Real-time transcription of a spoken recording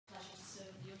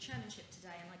chairmanship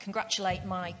today, and I congratulate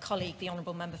my colleague, the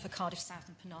Honourable Member for Cardiff South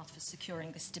and Penarth, for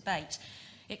securing this debate.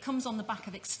 It comes on the back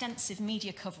of extensive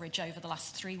media coverage over the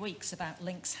last 3 weeks about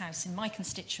Lynx House in my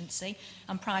constituency,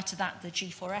 and prior to that, the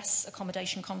G4S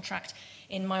accommodation contract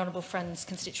in my honourable friend's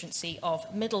constituency of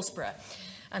Middlesbrough.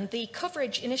 And the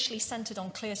coverage initially centred on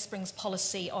Clear Spring's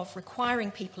policy of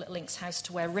requiring people at Lynx House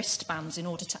to wear wristbands in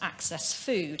order to access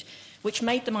food, which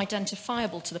made them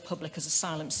identifiable to the public as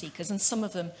asylum seekers, and some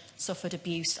of them suffered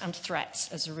abuse and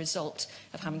threats as a result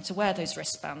of having to wear those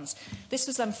wristbands. This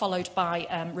was then followed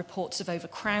by reports of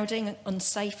overcrowding,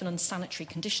 unsafe and unsanitary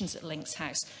conditions at Lynx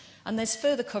House. And there's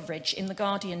further coverage in The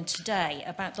Guardian today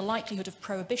about the likelihood of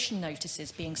prohibition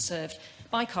notices being served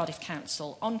by Cardiff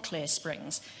Council on Clear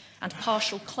Springs, and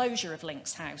partial closure of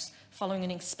Lynx House following an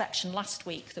inspection last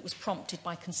week that was prompted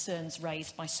by concerns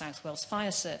raised by South Wales Fire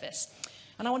Service.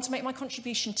 And I want to make my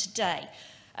contribution today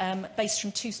based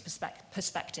from two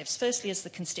perspectives. Firstly, as the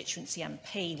constituency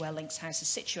MP where Lynx House is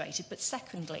situated, but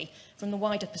secondly, from the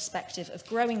wider perspective of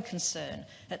growing concern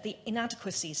at the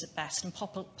inadequacies at best and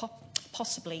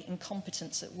possibly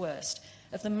incompetence at worst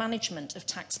of the management of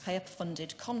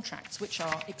taxpayer-funded contracts, which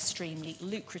are extremely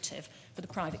lucrative for the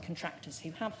private contractors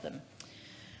who have them.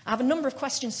 I have a number of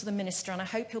questions for the Minister, and I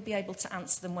hope he'll be able to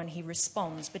answer them when he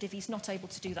responds. But if he's not able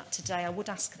to do that today, I would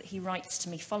ask that he writes to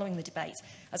me following the debate,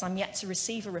 as I'm yet to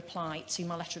receive a reply to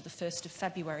my letter of the 1st of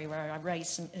February, where I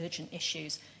raised some urgent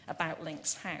issues about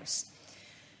Lynx House.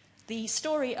 The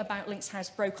story about Lynx House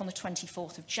broke on the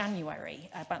 24th of January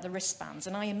about the wristbands,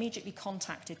 and I immediately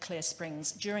contacted Clear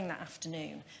Springs during that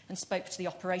afternoon and spoke to the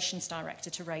operations director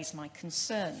to raise my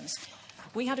concerns.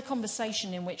 We had a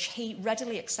conversation in which he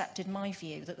readily accepted my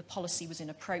view that the policy was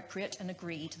inappropriate and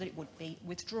agreed that it would be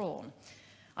withdrawn.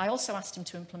 I also asked him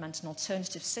to implement an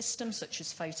alternative system, such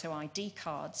as photo ID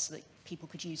cards that people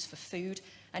could use for food,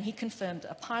 and he confirmed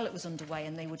that a pilot was underway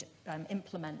and they would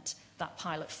implement that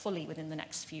pilot fully within the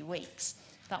next few weeks.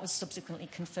 That was subsequently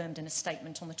confirmed in a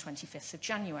statement on the 25th of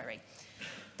January.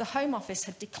 The Home Office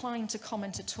had declined to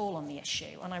comment at all on the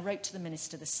issue, and I wrote to the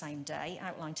Minister the same day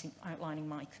outlining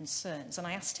my concerns, and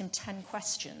I asked him 10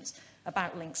 questions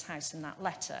about Lynx House in that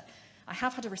letter. I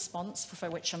have had a response for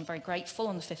which I'm very grateful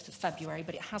on the 5th of February,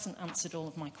 but it hasn't answered all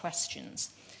of my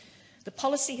questions. The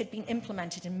policy had been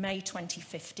implemented in May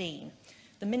 2015.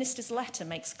 The Minister's letter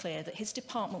makes clear that his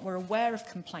department were aware of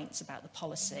complaints about the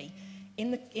policy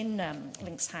in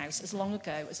Lynx House as long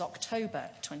ago as October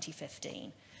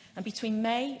 2015. And between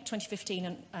May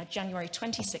 2015 and January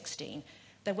 2016,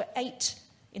 there were 8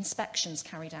 inspections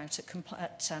carried out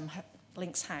at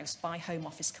Lynx House by Home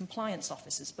Office compliance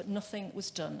officers, but nothing was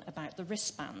done about the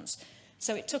wristbands.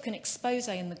 So it took an expose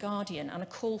in The Guardian and a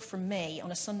call from me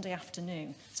on a Sunday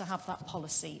afternoon to have that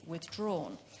policy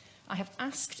withdrawn. I have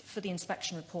asked for the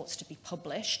inspection reports to be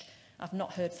published. I've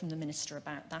not heard from the Minister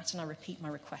about that, and I repeat my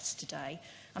request today.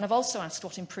 And I've also asked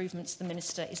what improvements the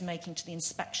Minister is making to the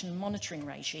inspection and monitoring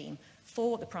regime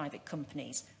for the private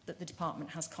companies that the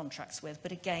Department has contracts with,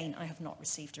 but again, I have not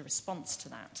received a response to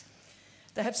that.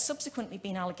 There have subsequently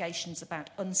been allegations about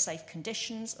unsafe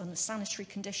conditions, unsanitary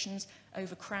conditions,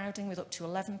 overcrowding with up to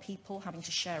 11 people having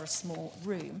to share a small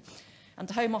room. And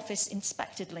the Home Office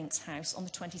inspected Lynx House on the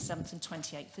 27th and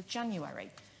 28th of January.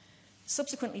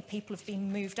 Subsequently, people have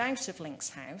been moved out of Lynx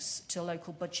House to a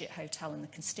local budget hotel in the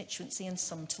constituency and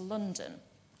some to London.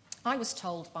 I was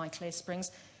told by Clear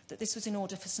Springs that this was in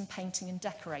order for some painting and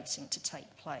decorating to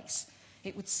take place.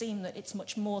 It would seem that it's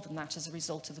much more than that as a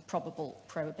result of the probable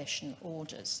prohibition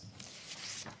orders.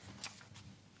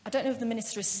 I don't know if the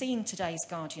Minister has seen today's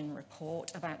Guardian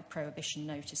report about the prohibition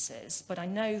notices, but I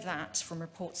know that from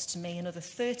reports to me, another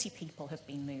 30 people have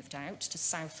been moved out to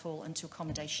Southall and to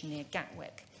accommodation near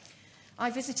Gatwick. I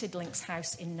visited Lynx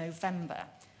House in November.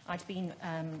 I'd been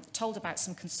told about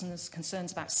some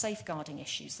concerns about safeguarding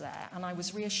issues there, and I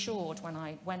was reassured when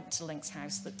I went to Lynx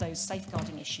House that those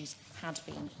safeguarding issues had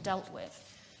been dealt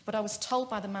with. But I was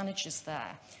told by the managers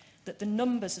there that the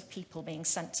numbers of people being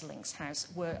sent to Lynx House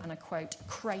were, and I quote,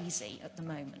 crazy at the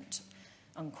moment,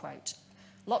 unquote.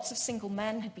 Lots of single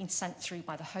men had been sent through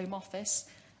by the Home Office.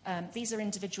 These are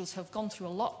individuals who have gone through a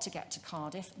lot to get to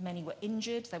Cardiff. Many were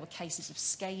injured. There were cases of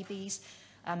scabies.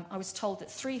 I was told that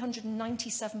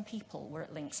 397 people were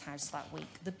at Lynx House that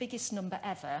week, the biggest number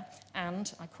ever,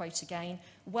 and, I quote again,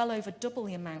 well over double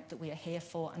the amount that we are here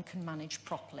for and can manage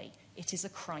properly. It is a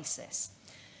crisis.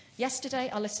 Yesterday,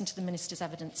 I listened to the Minister's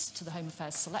evidence to the Home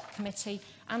Affairs Select Committee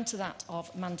and to that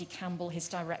of Mandy Campbell, his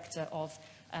Director of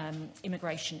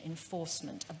Immigration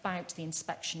Enforcement, about the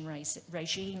inspection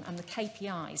regime and the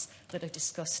KPIs that are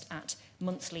discussed at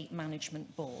monthly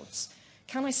management boards.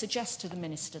 Can I suggest to the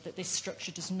Minister that this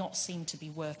structure does not seem to be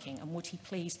working, and would he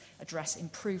please address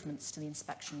improvements to the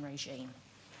inspection regime?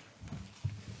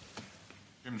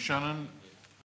 Jim Shannon,